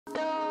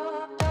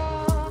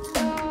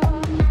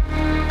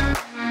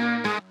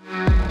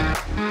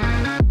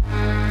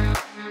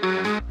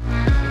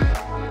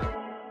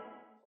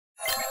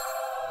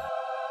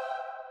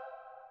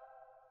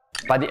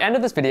By the end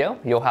of this video,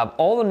 you'll have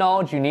all the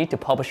knowledge you need to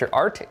publish your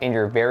art in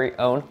your very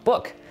own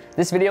book.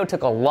 This video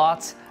took a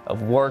lot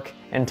of work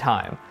and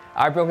time.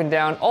 I've broken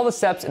down all the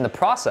steps in the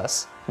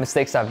process,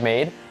 mistakes I've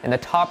made, and the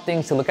top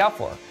things to look out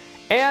for.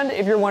 And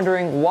if you're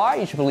wondering why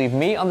you should believe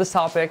me on this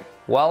topic,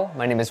 well,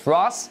 my name is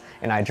Ross,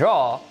 and I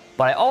draw,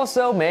 but I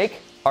also make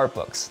art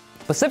books.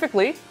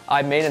 Specifically,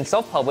 I made and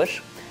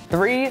self-published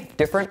 3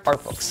 different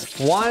art books,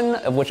 one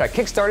of which I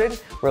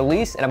kickstarted,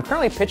 released, and I'm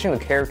currently pitching the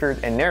characters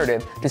and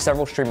narrative to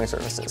several streaming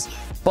services.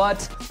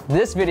 But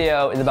this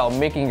video is about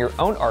making your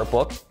own art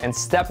book, and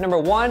step number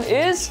 1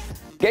 is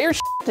get your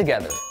shit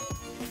together.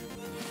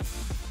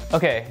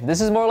 Okay,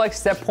 this is more like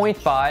step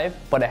 0.5,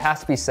 but it has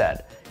to be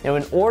said. Now,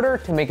 in order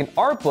to make an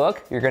art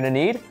book, you're gonna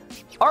need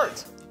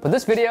art. But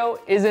this video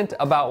isn't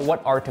about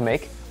what art to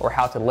make or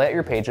how to lay out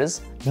your pages.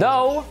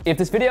 Though, if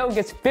this video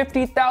gets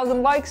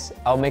 50,000 likes,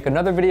 I'll make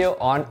another video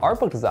on art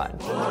book design.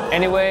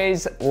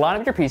 Anyways, line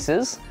up your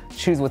pieces,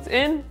 choose what's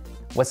in,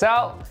 what's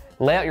out,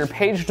 lay out your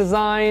page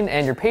design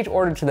and your page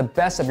order to the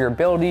best of your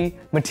ability.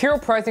 Material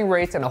pricing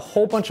rates and a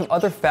whole bunch of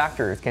other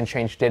factors can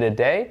change day to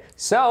day,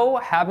 so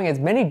having as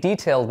many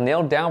details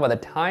nailed down by the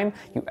time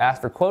you ask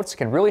for quotes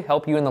can really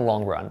help you in the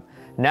long run.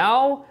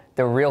 Now,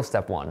 the real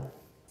step 1.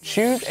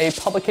 Choose a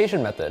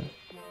publication method.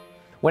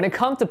 When it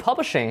comes to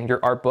publishing your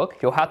art book,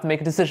 you'll have to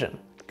make a decision.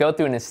 Go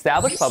through an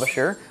established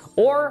publisher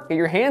or get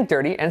your hands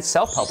dirty and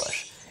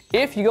self-publish.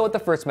 If you go with the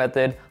first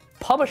method,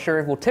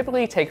 publishers will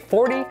typically take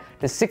 40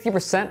 to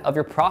 60% of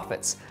your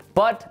profits.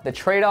 But the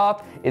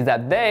trade-off is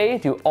that they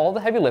do all the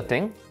heavy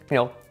lifting,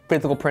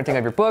 physical printing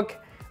of your book,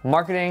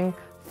 marketing,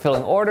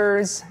 filling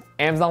orders,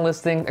 Amazon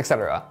listing,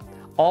 etc.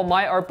 All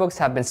my art books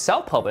have been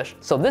self-published,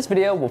 so this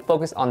video will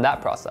focus on that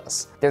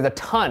process. There's a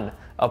ton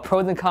of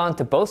pros and cons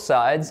to both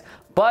sides,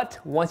 but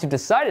once you've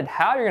decided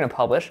how you're going to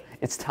publish,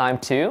 it's time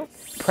to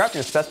prep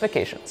your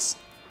specifications.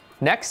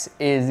 Next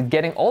is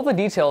getting all the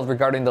details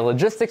regarding the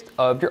logistics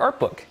of your art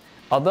book.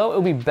 Although it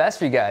will be best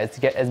for you guys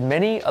to get as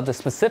many of the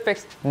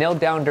specifics nailed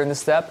down during this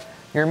step,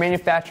 your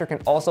manufacturer can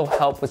also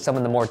help with some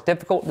of the more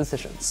difficult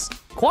decisions.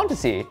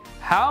 Quantity.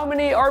 How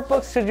many art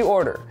books should you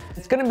order?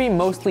 It's going to be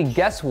mostly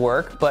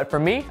guesswork, but for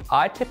me,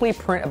 I typically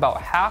print about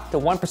 0.5 to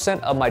 1%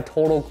 of my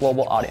total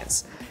global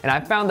audience. And I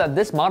found that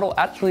this model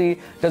actually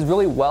does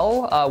really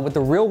well with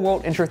the real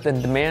world interest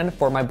and demand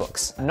for my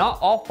books. Not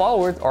all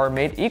followers are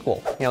made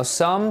equal.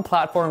 Some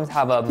platforms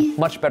have a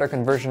much better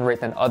conversion rate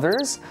than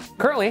others.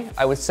 Currently,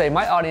 I would say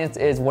my audience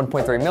is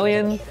 1.3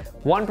 million.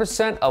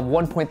 1% of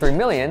 1.3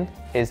 million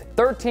is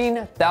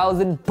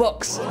 13,000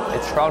 books.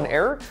 It's trial and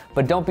error,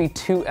 but don't be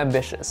too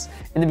ambitious.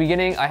 In the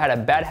beginning, I had a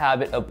bad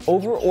habit of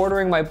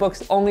over-ordering my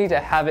books only to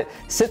have it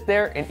sit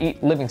there and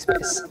eat living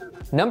space.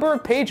 Number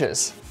of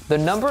pages. The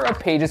number of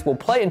pages will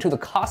play into the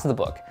cost of the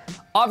book.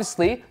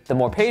 Obviously, the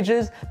more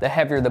pages, the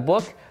heavier the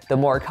book, the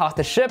more it costs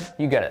to ship,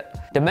 you get it.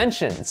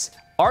 Dimensions.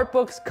 Art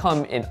books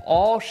come in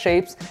all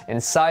shapes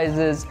and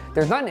sizes.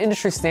 There's not an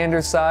industry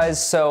standard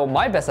size, so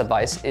my best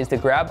advice is to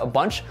grab a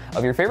bunch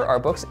of your favorite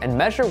art books and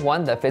measure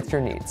one that fits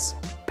your needs.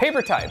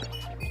 Paper type.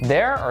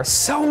 There are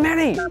so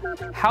many!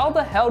 How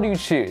the hell do you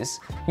choose?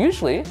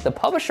 Usually, the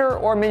publisher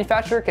or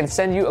manufacturer can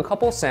send you a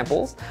couple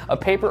samples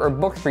of paper or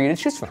books for you to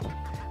choose from.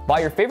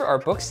 Buy your favorite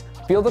art books,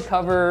 feel the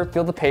cover,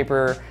 feel the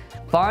paper,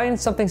 find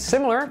something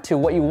similar to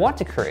what you want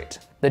to create.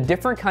 The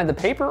different kinds of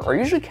paper are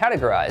usually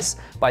categorized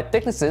by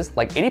thicknesses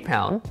like 80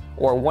 pound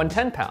or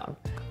 110 pound.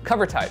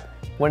 Cover type.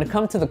 When it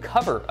comes to the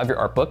cover of your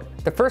art book,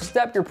 the first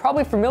step you're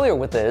probably familiar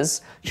with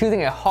is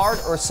choosing a hard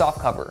or soft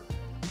cover,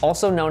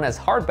 also known as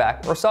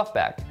hardback or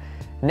softback.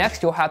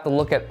 Next, you'll have to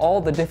look at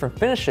all the different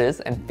finishes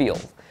and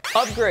feels.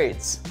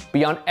 Upgrades.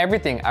 Beyond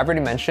everything I've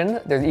already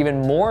mentioned, there's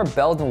even more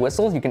bells and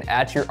whistles you can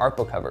add to your art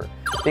book cover.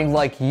 Things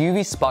like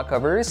UV spot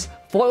covers,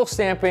 foil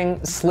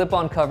stamping,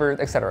 slip-on covers,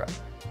 etc.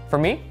 For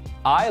me,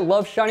 I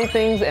love shiny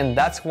things, and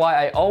that's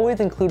why I always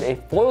include a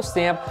foil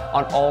stamp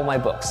on all my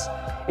books.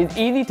 It's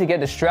easy to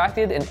get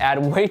distracted and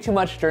add way too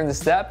much during the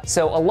step,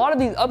 so a lot of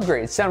these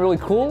upgrades sound really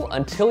cool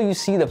until you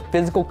see the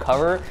physical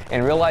cover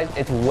and realize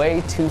it's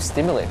way too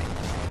stimulating.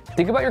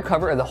 Think about your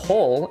cover as a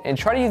whole and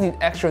try to use these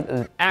extras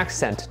as an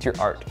accent to your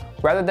art,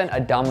 rather than a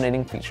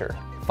dominating feature.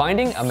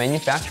 Finding a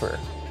manufacturer.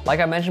 Like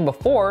I mentioned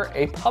before,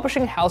 a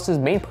publishing house's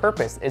main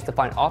purpose is to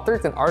find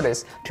authors and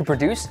artists to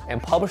produce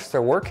and publish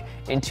their work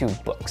into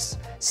books.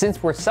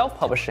 Since we're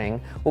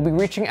self-publishing, we'll be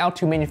reaching out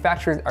to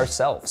manufacturers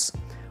ourselves.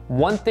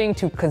 One thing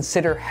to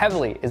consider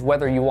heavily is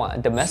whether you want a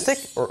domestic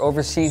or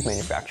overseas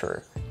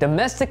manufacturer.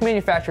 Domestic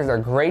manufacturers are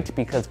great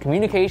because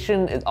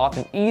communication is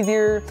often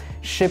easier,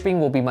 shipping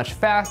will be much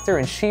faster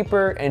and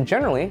cheaper, and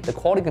generally, the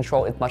quality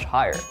control is much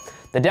higher.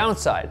 The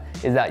downside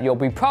is that you'll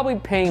be probably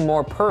paying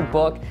more per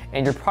book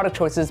and your product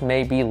choices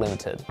may be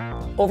limited.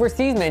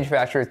 Overseas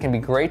manufacturers can be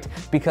great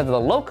because of the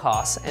low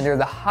costs and there's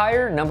a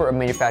higher number of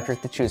manufacturers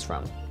to choose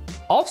from.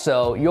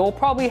 Also, you'll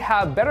probably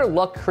have better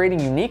luck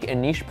creating unique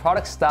and niche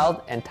product styles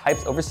and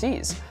types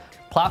overseas.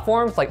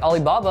 Platforms like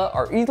Alibaba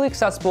are easily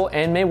accessible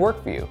and may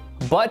work for you,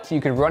 but you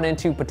could run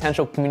into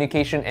potential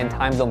communication and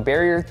time zone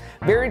barriers,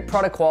 varied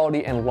product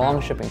quality, and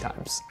long shipping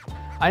times.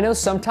 I know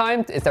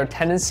sometimes it's our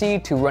tendency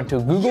to run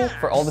to Google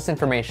for all this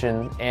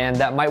information, and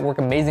that might work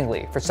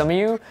amazingly for some of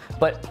you,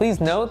 but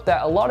please note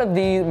that a lot of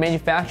these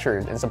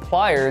manufacturers and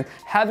suppliers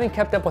haven't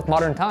kept up with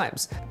modern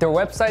times. Their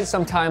websites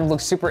sometimes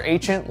look super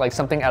ancient, like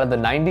something out of the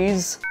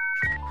 90s.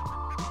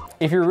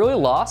 If you're really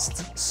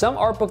lost, some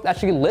art books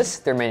actually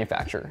list their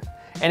manufacturer,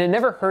 and it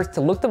never hurts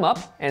to look them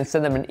up and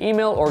send them an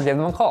email or give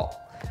them a call.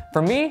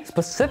 For me,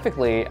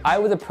 specifically, I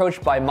was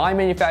approached by my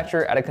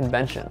manufacturer at a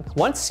convention.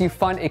 Once you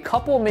find a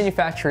couple of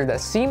manufacturers that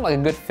seem like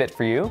a good fit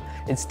for you,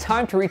 it's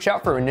time to reach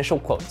out for initial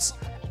quotes.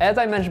 As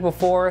I mentioned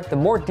before, the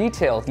more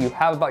details you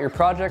have about your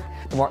project,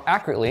 the more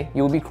accurately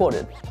you will be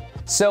quoted.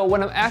 So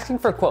when I'm asking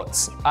for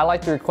quotes, I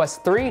like to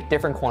request 3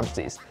 different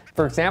quantities.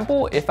 For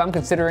example, if I'm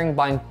considering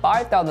buying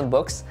 5,000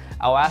 books,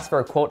 I'll ask for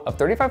a quote of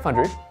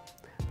 3,500,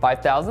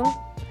 5,000,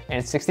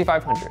 and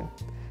 6,500.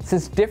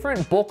 Since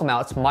different bulk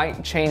amounts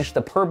might change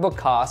the per book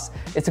cost,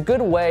 it's a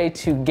good way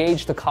to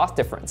gauge the cost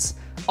difference.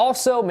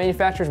 Also,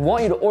 manufacturers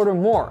want you to order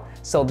more,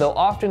 so they'll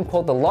often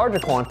quote the larger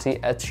quantity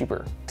as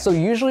cheaper. So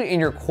usually in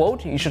your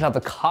quote, you should have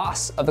the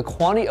cost of the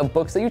quantity of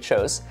books that you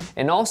chose,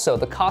 and also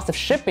the cost of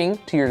shipping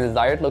to your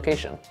desired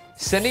location.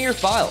 Sending your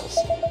files.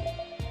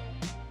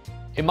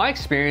 In my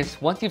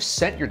experience, once you've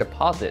sent your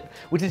deposit,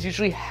 which is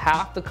usually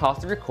half the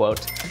cost of your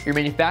quote, your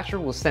manufacturer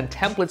will send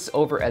templates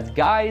over as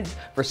guides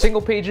for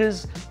single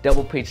pages,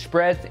 double page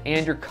spreads,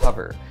 and your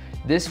cover.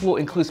 This will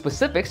include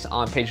specifics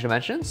on page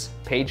dimensions,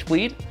 page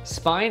bleed,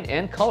 spine,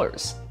 and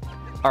colors.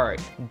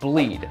 Alright,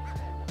 bleed.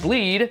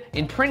 Bleed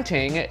in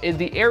printing is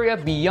the area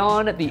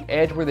beyond the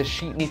edge where the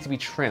sheet needs to be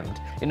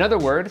trimmed. In other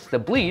words, the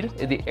bleed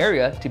is the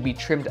area to be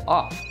trimmed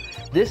off.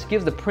 This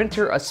gives the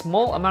printer a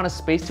small amount of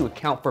space to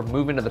account for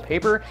movement of the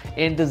paper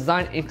and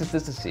design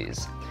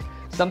inconsistencies.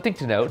 Something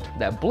to note,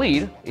 that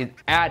bleed is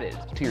added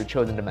to your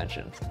chosen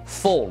dimensions.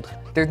 Fold.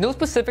 There's no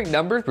specific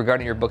numbers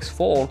regarding your book's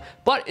fold,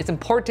 but it's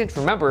important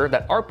to remember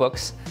that art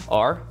books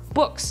are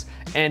books.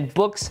 And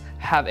books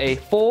have a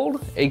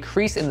fold, a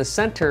crease in the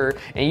center,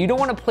 and you don't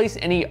want to place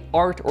any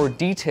art or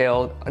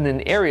detail in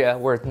an area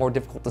where it's more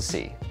difficult to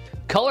see.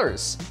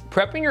 Colors.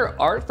 Prepping your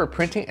art for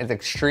printing is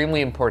extremely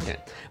important,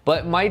 but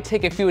it might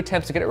take a few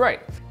attempts to get it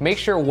right. Make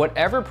sure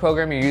whatever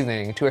program you're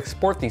using to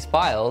export these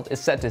files is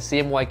set to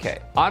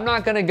CMYK. I'm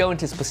not going to go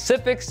into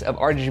specifics of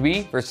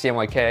RGB versus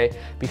CMYK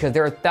because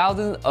there are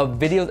thousands of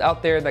videos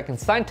out there that can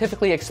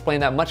scientifically explain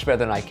that much better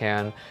than I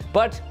can,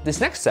 but this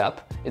next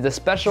step is a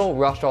special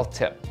RossDraws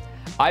tip.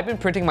 I've been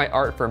printing my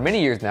art for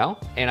many years now,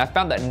 and I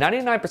found that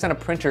 99% of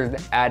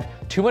printers add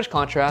too much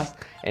contrast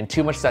and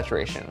too much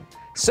saturation.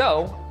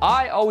 So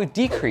I always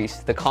decrease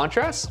the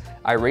contrast,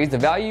 I raise the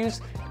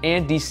values,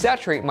 and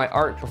desaturate my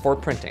art before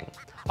printing.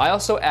 I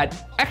also add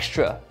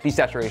extra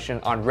desaturation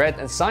on red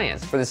and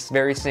cyans for this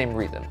very same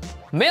reason.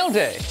 Mail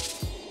day!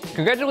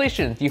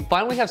 Congratulations, you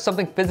finally have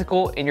something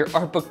physical in your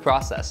art book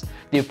process.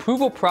 The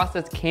approval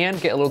process can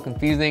get a little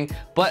confusing,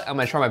 but I'm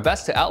gonna try my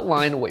best to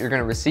outline what you're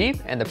gonna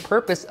receive and the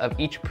purpose of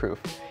each proof.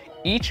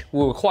 Each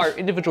will require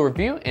individual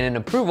review and an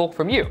approval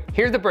from you.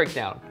 Here's the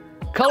breakdown.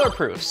 Color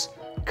proofs.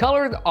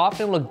 Colors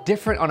often look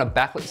different on a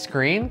backlit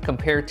screen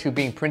compared to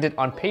being printed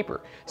on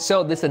paper.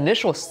 So this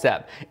initial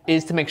step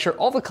is to make sure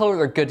all the colors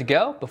are good to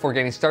go before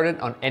getting started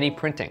on any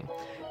printing.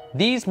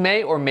 These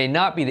may or may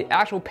not be the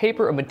actual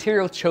paper or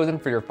material chosen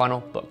for your final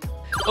book.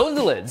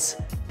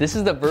 Ozilids. This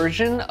is the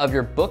version of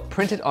your book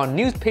printed on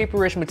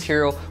newspaperish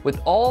material with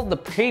all the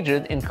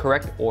pages in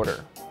correct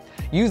order.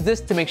 Use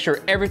this to make sure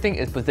everything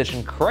is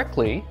positioned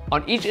correctly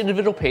on each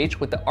individual page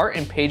with the art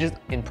and pages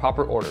in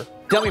proper order.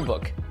 Dummy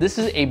book. This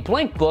is a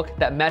blank book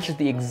that matches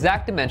the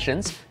exact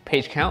dimensions,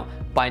 page count,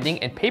 binding,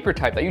 and paper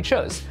type that you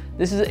chose.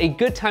 This is a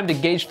good time to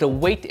gauge the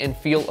weight and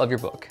feel of your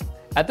book.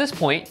 At this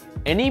point,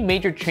 any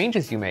major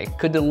changes you make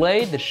could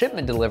delay the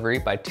shipment delivery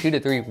by 2 to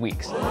 3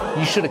 weeks.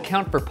 You should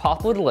account for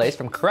possible delays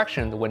from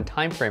correction when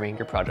time framing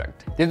your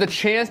project. There's a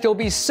chance you'll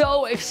be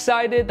so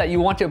excited that you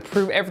want to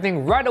approve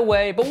everything right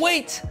away, but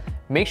wait!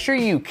 Make sure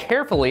you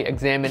carefully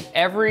examine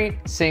every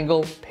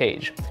single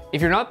page.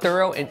 If you're not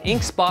thorough, an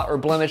ink spot or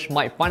blemish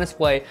might find its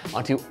way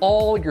onto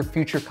all your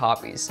future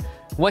copies.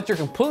 Once you're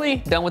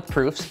completely done with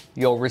proofs,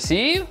 you'll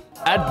receive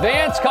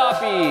advanced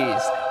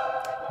copies.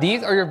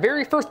 These are your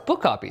very first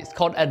book copies,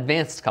 called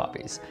advanced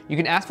copies. You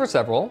can ask for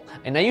several,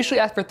 and I usually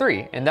ask for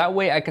 3, and that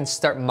way I can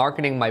start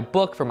marketing my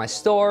book for my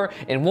store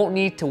and won't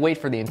need to wait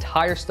for the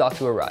entire stock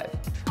to arrive.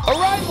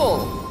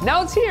 Arrival!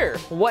 Now it's here!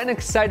 What an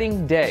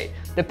exciting day.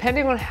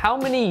 Depending on how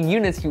many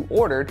units you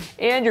ordered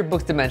and your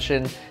book's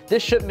dimension,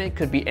 this shipment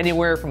could be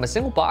anywhere from a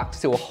single box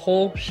to a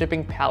whole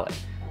shipping pallet.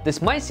 This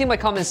might seem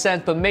like common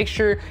sense, but make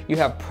sure you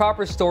have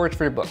proper storage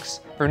for your books.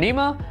 For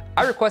NIMA,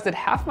 I requested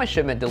half my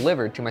shipment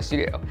delivered to my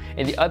studio,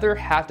 and the other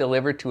half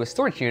delivered to a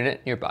storage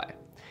unit nearby.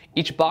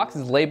 Each box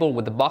is labeled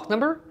with the box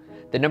number,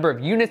 the number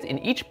of units in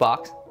each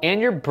box, and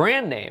your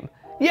brand name.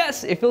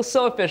 Yes, it feels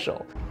so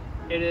official.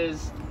 It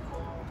is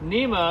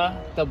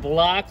NIMA, the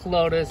Black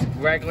Lotus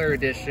regular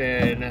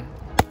edition.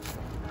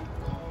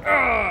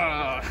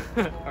 All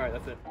right,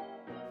 that's it.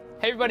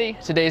 Hey everybody,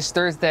 today's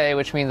Thursday,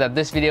 which means that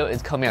this video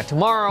is coming out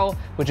tomorrow,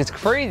 which is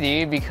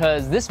crazy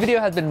because this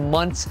video has been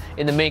months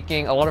in the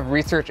making. A lot of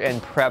research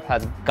and prep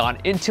has gone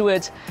into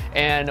it,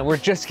 and we're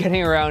just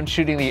getting around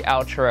shooting the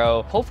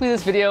outro. Hopefully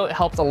this video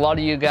helps a lot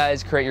of you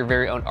guys create your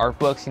very own art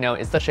books. You know,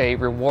 it's such a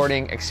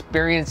rewarding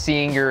experience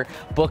seeing your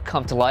book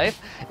come to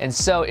life. And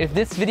so if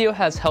this video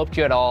has helped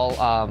you at all,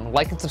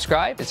 like and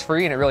subscribe. It's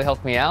free and it really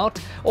helps me out.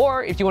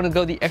 Or if you want to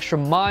go the extra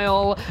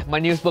mile, my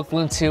newest book,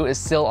 Bloom 2, is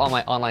still on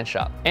my online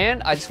shop.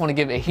 And I just want to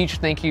give a huge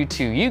thank you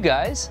to you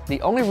guys.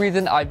 The only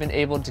reason I've been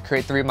able to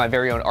create 3 of my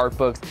very own art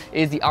books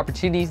is the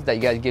opportunities that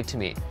you guys give to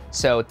me.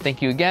 So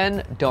thank you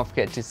again. Don't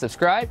forget to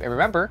subscribe, and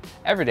remember,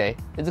 every day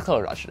is a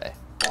color dodge day.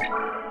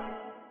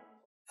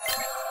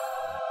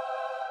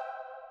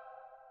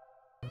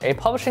 A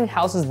publishing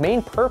house's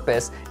main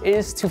purpose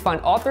is to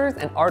find authors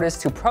and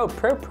artists to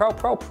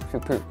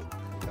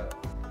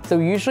So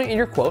usually in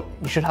your quote,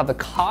 you should have the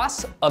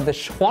cost of the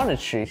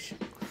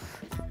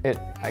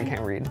I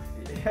can't read.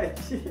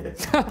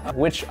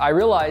 Which I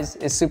realize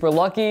is super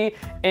lucky,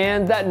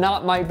 and that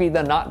might be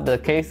not the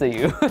case of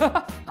you.